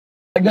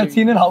Like that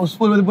scene in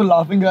Houseful where they put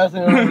laughing gas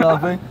and everyone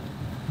laughing.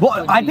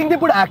 But I think they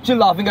put actual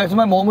laughing gas.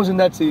 My mom was in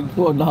that scene.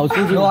 What, the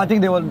Houseful? No, I think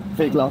they were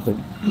fake laughing.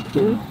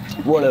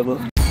 Whatever.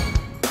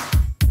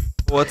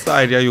 What's the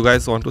idea? You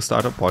guys want to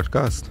start a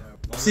podcast?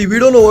 See, we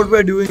don't know what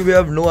we're doing. We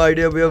have no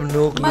idea. We have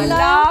no clue.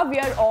 Allah, we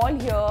are all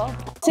here.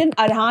 Since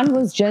Arhaan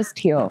was just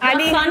here.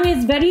 Your son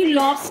is very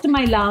lost,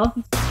 my love.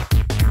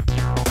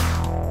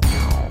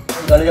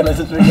 0900.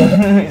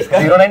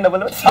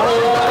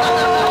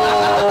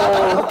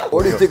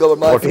 What do you think about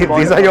my If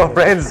these are your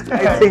friends,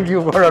 I think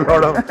you've got a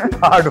lot of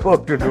hard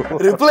work to do.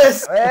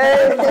 Replace!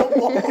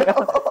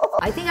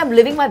 I think I'm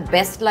living my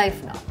best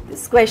life now.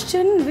 This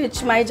question,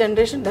 which my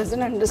generation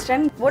doesn't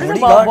understand. What is a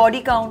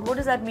body count? What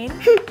does that mean?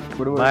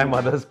 My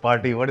mother's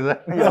party. What is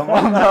that? Your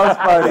mom's house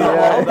party.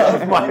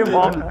 Yeah. My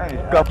mom.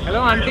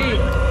 Hello, auntie.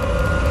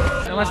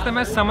 नमस्ते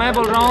मैं समय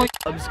बोल रहा हूँ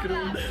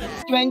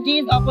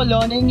 20s are for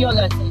learning your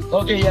lessons.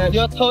 Okay, yeah.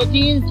 Your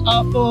 30s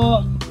are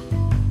for...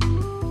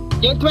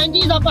 Your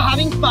 20s are for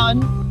having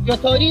fun. Your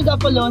 30s are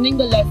for learning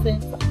the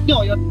lessons.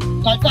 No,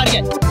 start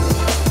again.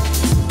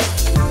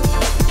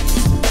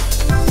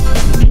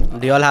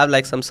 Do you all have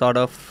like some sort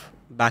of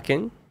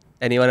backing?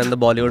 Anyone in the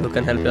Bollywood who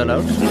can help you all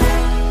out?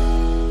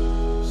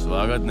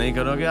 स्वागत नहीं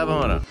करोगे आप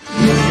हमारा?